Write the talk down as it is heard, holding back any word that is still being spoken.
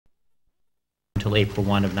until April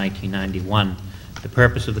 1 of 1991. The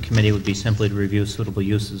purpose of the committee would be simply to review suitable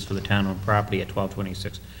uses for the town-owned property at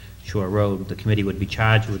 1226 Shore Road. The committee would be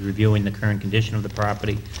charged with reviewing the current condition of the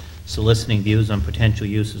property, soliciting views on potential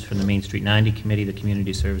uses from the Main Street 90 Committee, the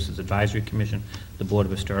Community Services Advisory Commission, the Board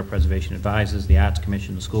of Historic Preservation Advisors, the Arts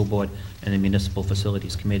Commission, the School Board, and the Municipal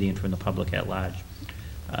Facilities Committee, and from the public at large.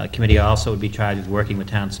 Committee also would be charged with working with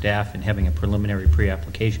town staff and having a preliminary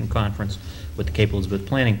pre-application conference with the Cape Elizabeth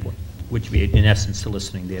Planning Board, which would be, in essence,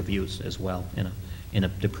 soliciting their views as well in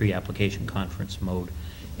the pre-application conference mode.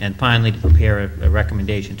 And finally, to prepare a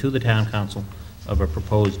recommendation to the Town Council of a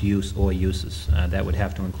proposed use or uses. That would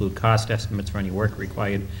have to include cost estimates for any work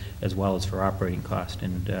required, as well as for operating cost,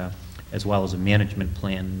 and as well as a management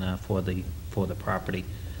plan for the property.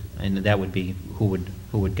 And that would be who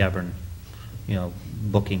would govern,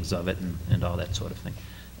 bookings of it and all that sort of thing.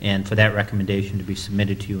 And for that recommendation to be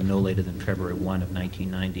submitted to you no later than February 1 of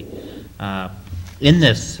 1990. In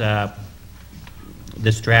this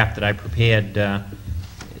this draft that I prepared,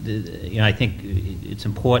 I think it's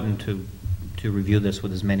important to review this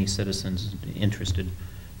with as many citizens, interested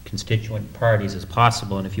constituent parties as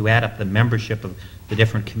possible. And if you add up the membership of the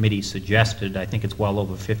different committees suggested, I think it's well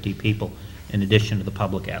over 50 people in addition to the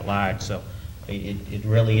public at large. So it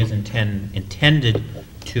really is intended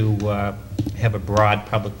to have a broad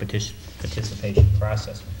public participation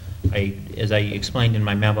process. As I explained in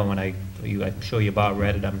my memo, and I'm sure you've all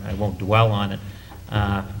read it, I won't dwell on it,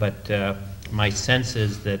 but my sense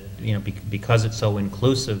is that because it's so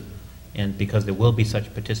inclusive and because there will be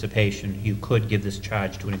such participation, you could give this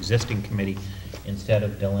charge to an existing committee instead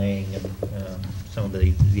of delaying some of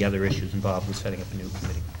the other issues involved with setting up a new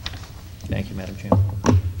committee. Thank you, Madam Chairman.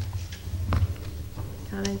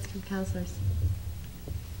 Comments from councilors?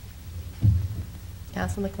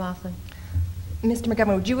 Councilor McLaughlin. Mr.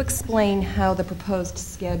 Montgomery, would you explain how the proposed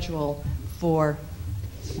schedule for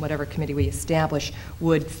whatever committee we establish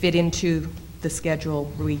would fit into the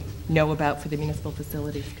schedule we know about for the Municipal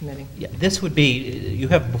Facilities Committee? Yeah, this would be, you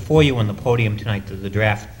have before you on the podium tonight the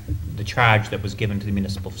draft, the charge that was given to the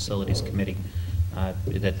Municipal Facilities Committee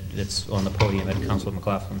that's on the podium at Councilor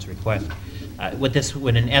McLaughlin's request. What this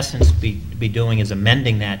would in essence be doing is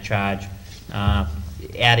amending that charge,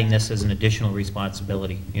 adding this as an additional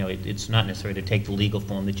responsibility. It's not necessary to take the legal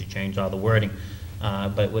form that you change all the wording,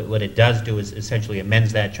 but what it does do is essentially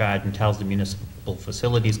amends that charge and tells the Municipal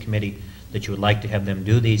Facilities Committee that you would like to have them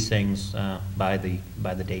do these things by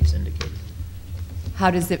the dates indicated. How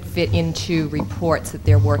does it fit into reports that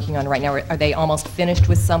they're working on right now? Are they almost finished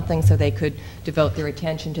with something so they could devote their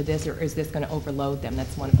attention to this, or is this going to overload them?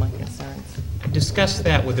 That's one of my concerns. I discussed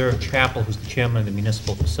that with Irv Chappell, who's the chairman of the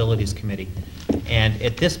Municipal Facilities Committee, and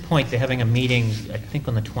at this point they're having a meeting, I think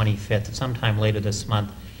on the 25th, sometime later this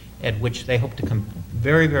month, at which they hope to come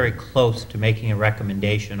very, very close to making a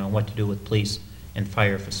recommendation on what to do with police and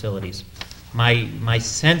fire facilities. My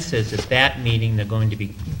sense is at that meeting they're going to be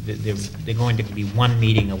one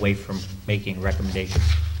meeting away from making a recommendation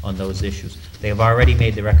on those issues. They have already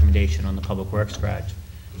made the recommendation on the Public Works garage.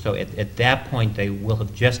 So at that point they will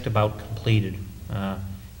have just about completed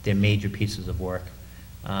their major pieces of work.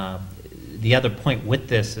 The other point with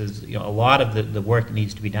this is a lot of the work that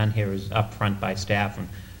needs to be done here is up front by staff,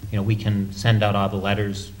 and we can send out all the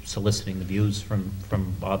letters soliciting the views from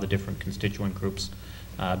all the different constituent groups,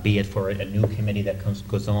 be it for a new committee that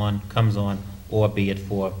comes on, or be it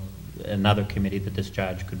for another committee that this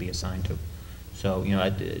charge could be assigned to. So,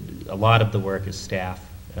 a lot of the work is staff,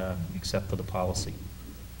 except for the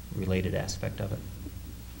policy-related aspect of it.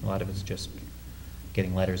 A lot of it's just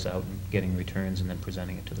getting letters out and getting returns and then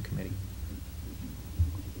presenting it to the committee.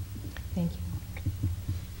 Thank you.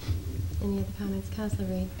 Any other comments? Councilor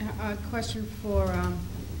Reed. A question for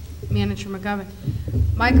Manager McGovern.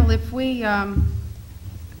 Michael, if we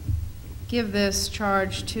give this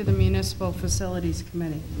charge to the Municipal Facilities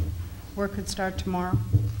Committee, work could start tomorrow?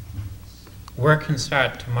 Work can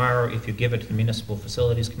start tomorrow if you give it to the Municipal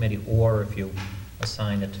Facilities Committee, or if you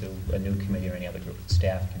assign it to a new committee or any other group.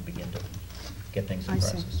 Staff can begin to get things in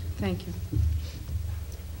process. See. Thank you.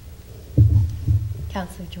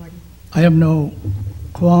 Councilor Jordan. I have no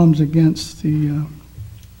qualms against the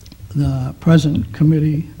present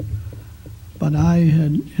committee, but I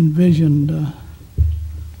had envisioned a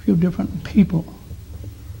few different people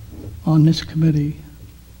on this committee,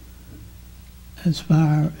 as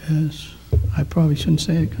far as, I probably shouldn't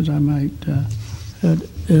say it because I might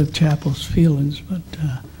hurt Chappell's feelings, but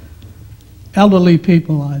elderly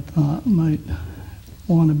people I thought might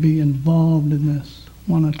want to be involved in this,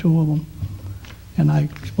 one or two of them. And I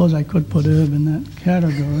suppose I could put Irv in that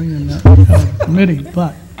category, in that committee,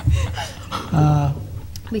 but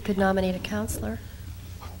We could nominate a counselor.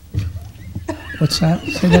 What's that?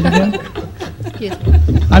 Say that again? Excuse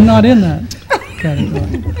me. I'm not in that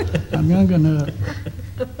category. I'm younger than her.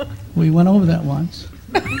 We went over that once.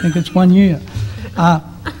 I think it's 1 year.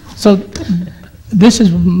 So this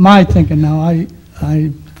is my thinking now. I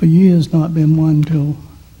for years not been one to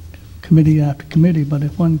committee after committee, but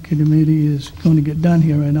if one committee is going to get done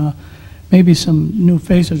here, and maybe some new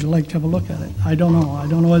faces would like to have a look at it. I don't know. I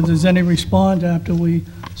don't know if there's any response after we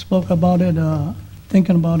spoke about it,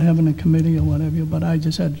 thinking about having a committee or whatever, but I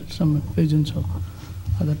just had some visions of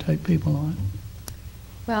other type people on it.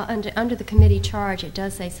 Well, under the committee charge, it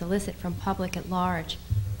does say solicit from public at large.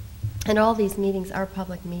 And all these meetings are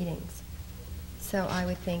public meetings. So I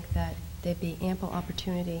would think that there'd be ample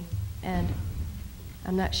opportunity. And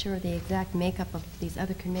I'm not sure the exact makeup of these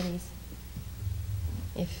other committees.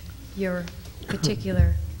 If your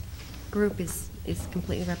particular group is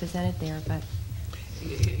completely represented there, but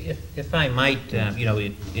If I might, you know,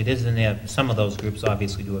 it is in there, some of those groups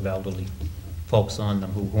obviously do have elderly folks on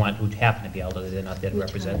them who happen to be elderly. They're not there to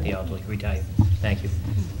represent the elderly. Retired. Thank you.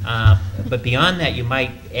 But beyond that, you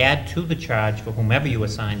might add to the charge for whomever you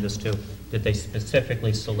assign this to, that they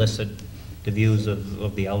specifically solicit the views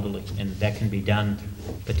of the elderly. And that can be done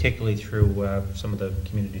particularly through some of the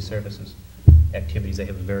community services activities. They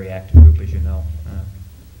have a very active group, as you know.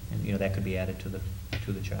 And, you know, that could be added to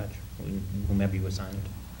the charge, whomever you assign it.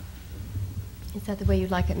 is that the way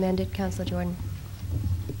you'd like it amended, Councilor Jordan?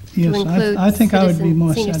 Yes, include I think I would be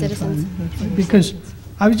more senior satisfied. citizens? with it, because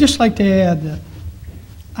I would just like to add that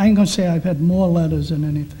I ain't going to say I've had more letters than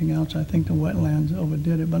anything else. I think the wetlands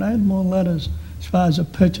overdid it, but I had more letters as far as the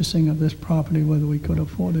purchasing of this property, whether we could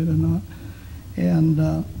afford it or not.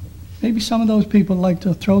 And maybe some of those people like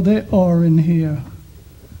to throw their oar in here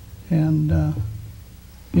and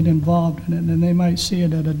get involved in it, and they might see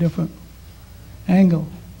it at a different angle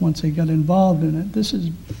once they get involved in it. This is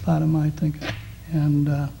part of my thinking.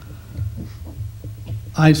 And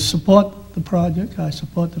I support the project, I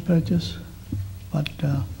support the purchase, but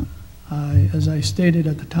as I stated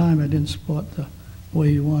at the time, I didn't support the way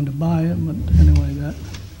you wanted to buy it, but anyway, that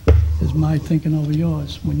is my thinking over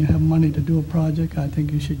yours. When you have money to do a project, I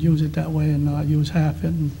think you should use it that way and not use half it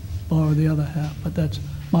and borrow the other half, but that's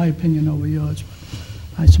my opinion over yours.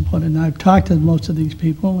 I support it, and I've talked to most of these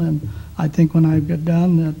people, and I think when I get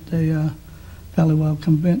done that they are fairly well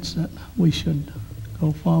convinced that we should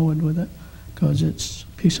go forward with it, because it's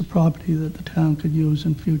a piece of property that the town could use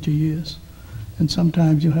in future years. And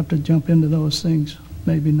sometimes you have to jump into those things,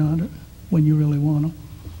 maybe not when you really want them.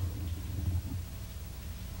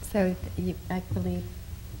 So I believe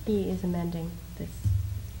he is amending this.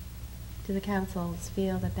 Do the councils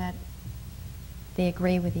feel that they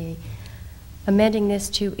agree with you? Amending this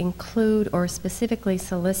to include or specifically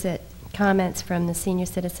solicit comments from the senior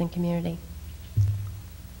citizen community.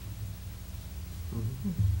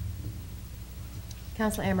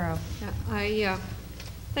 Councilor Amaro. Yeah,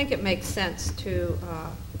 I think it makes sense to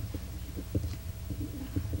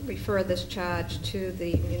refer this charge to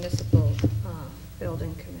the municipal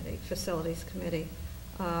building committee, facilities committee,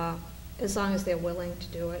 as long as they're willing to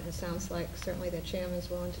do it. It sounds like certainly their chairman's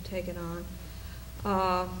willing to take it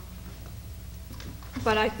on.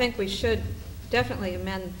 But I think we should definitely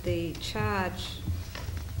amend the charge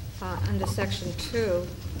under Section 2.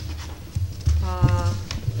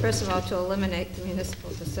 First of all, to eliminate the Municipal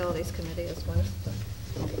Facilities Committee as one of the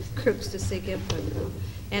groups to seek input,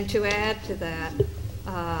 and to add to that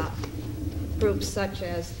groups such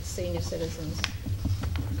as the Senior Citizens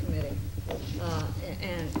Committee,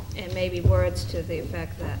 and maybe words to the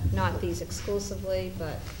effect that not these exclusively,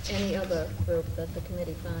 but any other group that the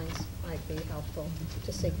committee finds might be helpful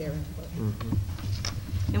to seek their input.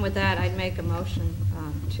 Mm-hmm. And with that, I'd make a motion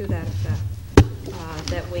to that effect,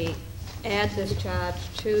 that we add this charge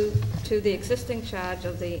to the existing charge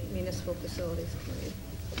of the Municipal Facilities Committee.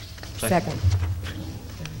 Second.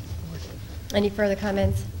 Any further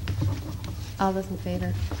comments? All those in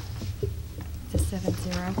favor? It's a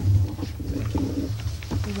 7-0.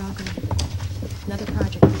 You're welcome. Another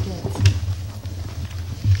project begins.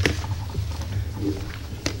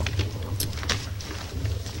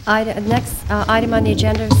 Next item on the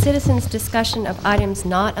agenda, citizens' discussion of items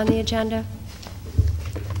not on the agenda.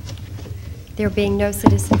 There being no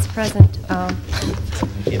citizens present,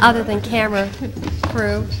 other than camera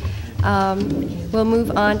crew, we'll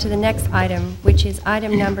move on to the next item, which is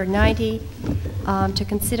item number 90, to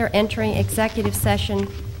consider entering executive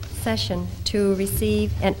session to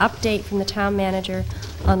receive an update from the town manager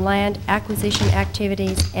on land acquisition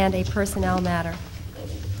activities and a personnel matter.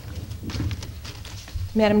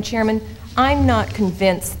 Madam Chairman, I'm not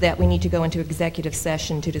convinced that we need to go into executive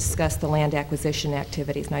session to discuss the land acquisition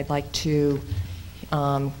activities, and I'd like to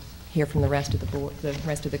hear from the rest of the board, the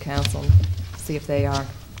rest of the council, and see if they are.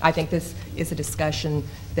 I think this is a discussion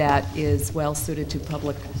that is well suited to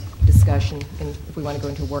public discussion, and if we want to go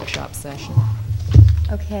into a workshop session.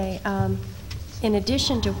 Okay, in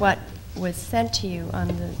addition to what was sent to you on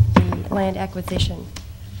the land acquisition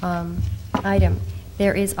item,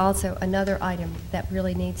 there is also another item that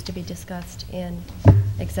really needs to be discussed in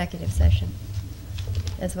executive session,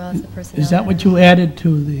 as well as the personnel. Is that what matter. you added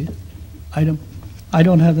to the item? I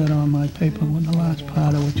don't have that on my paper with the last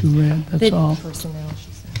part of what you read, that's The- all. Personnel,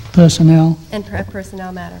 she said. Personnel, And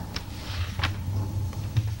personnel matter.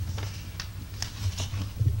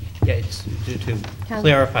 Yeah, it's, to Counsel.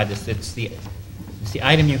 clarify this, it's the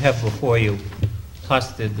item you have before you,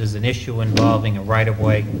 plus there's an issue involving a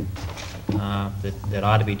right-of-way that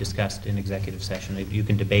ought to be discussed in executive session. You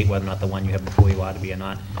can debate whether or not the one you have before you ought to be or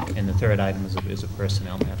not. And the third item is a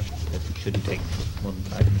personnel matter that shouldn't take more than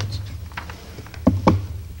 5 minutes.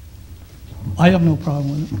 I have no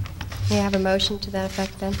problem with it, May I have a motion to that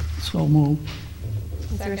effect, then? so move.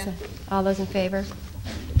 Is there a Second. All those in favor?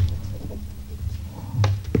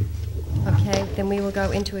 Okay, then we will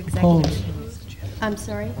go into executive. Opposed. I'm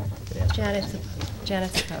sorry? Janet's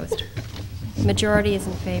opposed. Majority is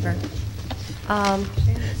in favor.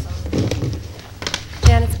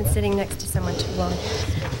 Janet's been sitting next to someone too long.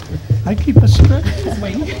 I keep it straight.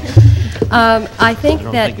 I think I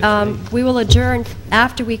don't that think it's me. we will adjourn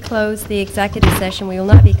after we close the executive session. We will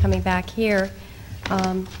not be coming back here,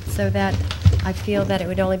 so that I feel that it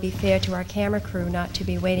would only be fair to our camera crew not to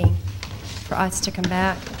be waiting for us to come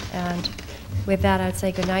back. And with that, I'd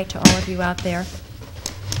say goodnight to all of you out there.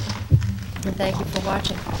 And thank you for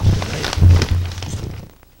watching.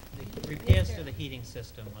 The repairs to the heating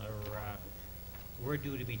system were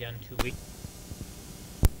due to be done 2 weeks.